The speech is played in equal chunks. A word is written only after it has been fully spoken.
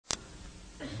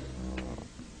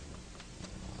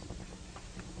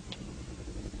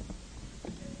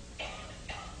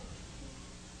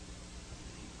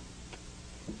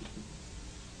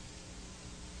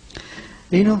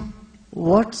You know,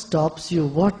 what stops you,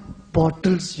 what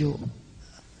bottles you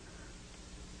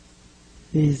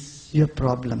is your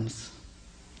problems.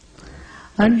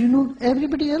 And you know,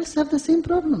 everybody else have the same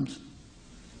problems.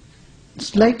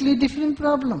 Slightly different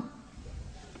problem.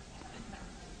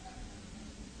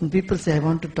 And people say, I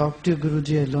want to talk to you,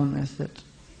 Guruji, alone. I said,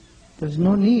 there's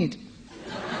no need.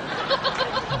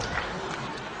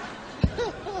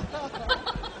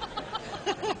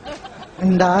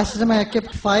 In the ashram, I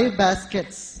kept 5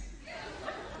 baskets.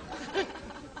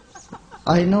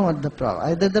 I know what the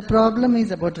problem. Either the problem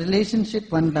is about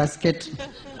relationship, 1 basket.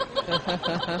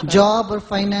 Job or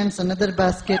finance, another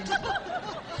basket.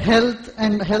 Health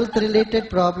and health-related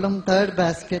problem, 3rd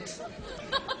basket.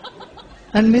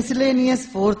 And miscellaneous,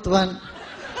 4th one.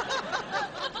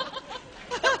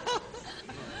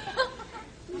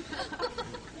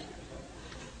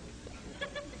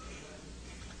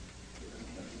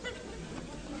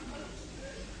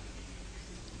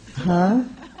 Huh?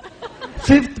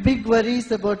 5th big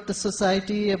worries about the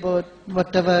society, about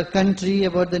whatever country,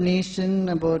 about the nation,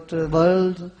 about the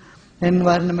world,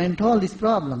 environment, all these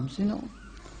problems, you know.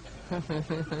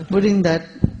 Put in that.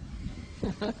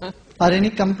 Or any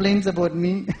complaints about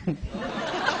me?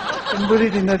 And put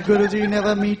it in that, Guruji, you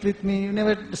never meet with me, you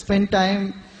never spend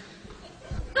time.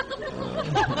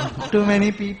 Too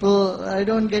many people, I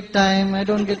don't get time, I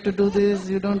don't get to do this,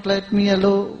 you don't let me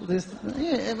allow this,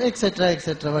 etc.,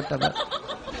 etc., whatever.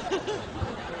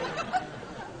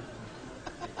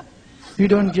 You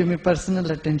don't give me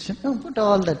personal attention. No, put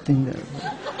all that thing there.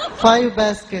 5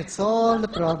 baskets, all the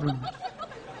problems.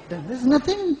 There's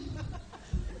nothing.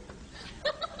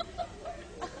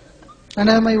 And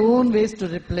I have my own ways to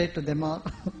reply to them all.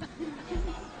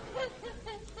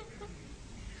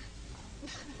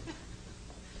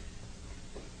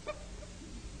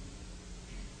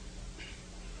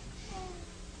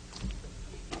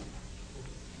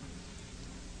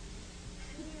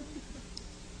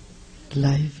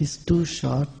 Life is too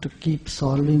short to keep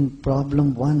solving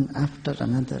problem one after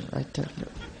another, I tell you.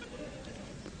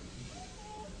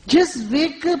 Just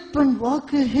wake up and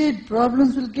walk ahead.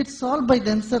 Problems will get solved by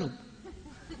themselves.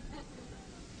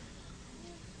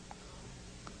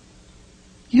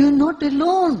 You're not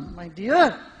alone, my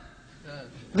dear.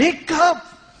 Wake up.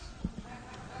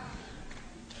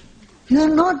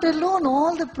 You're not alone.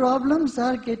 All the problems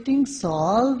are getting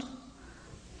solved.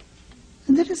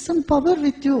 And there is some power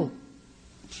with you,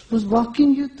 who's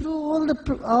walking you through all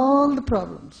the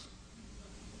problems.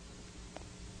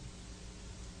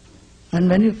 And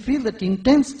when you feel that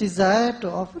intense desire to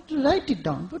offer, to write it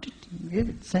down, put it, give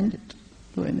it, send it,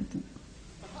 do anything.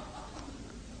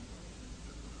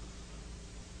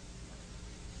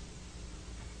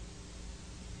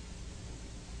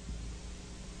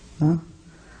 Huh?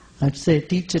 I'd say a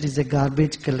teacher is a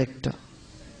garbage collector.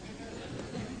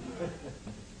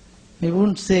 He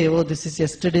won't say, oh, this is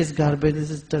yesterday's garbage, this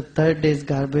is the 3rd day's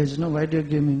garbage. No, why do you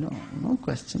give me? No, no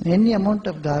question. Any amount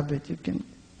of garbage you can.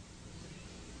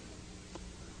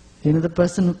 You know, the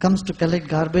person who comes to collect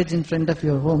garbage in front of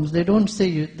your homes, they don't say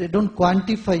you, they don't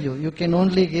quantify you. You can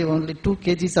only give only 2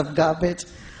 kgs of garbage.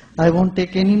 I won't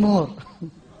take any more.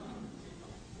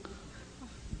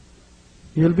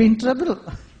 You'll be in trouble.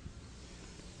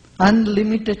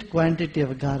 Unlimited quantity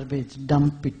of garbage,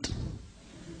 dump it.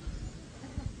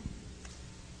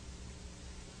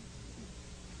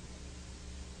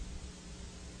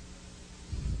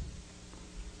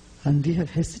 And we have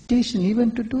hesitation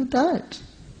even to do that.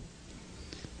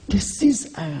 This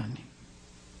is irony.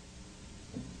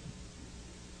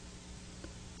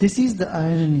 This is the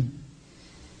irony.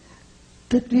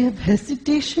 That we have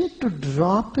hesitation to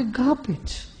drop a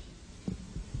garbage.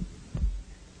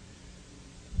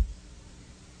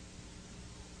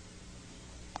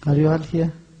 Are you all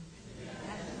here?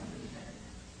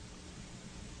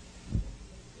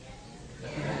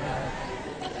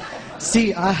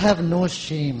 See, I have no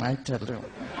shame, I tell you.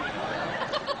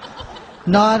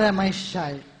 Nor am I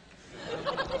shy.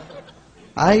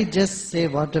 I just say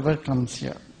whatever comes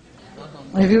here.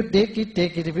 If you take it,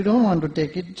 take it. If you don't want to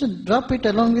take it, just drop it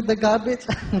along with the garbage.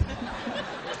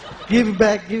 Give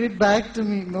it back to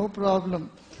me, no problem.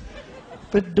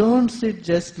 But don't sit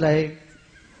just like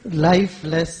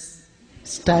lifeless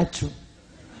statue.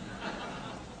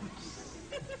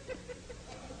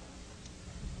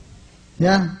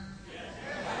 Yeah?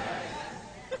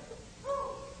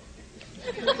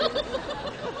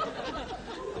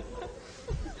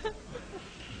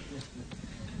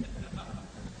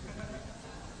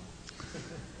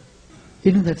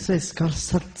 You know, that's why it's called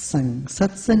satsang.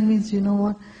 Satsang means, you know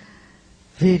what?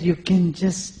 Where you can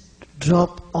just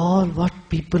drop all what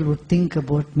people would think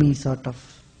about me sort of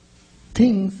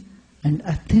things and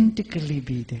authentically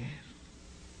be there.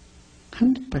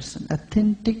 100%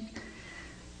 authentic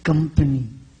company,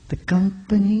 the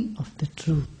company of the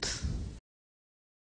truth.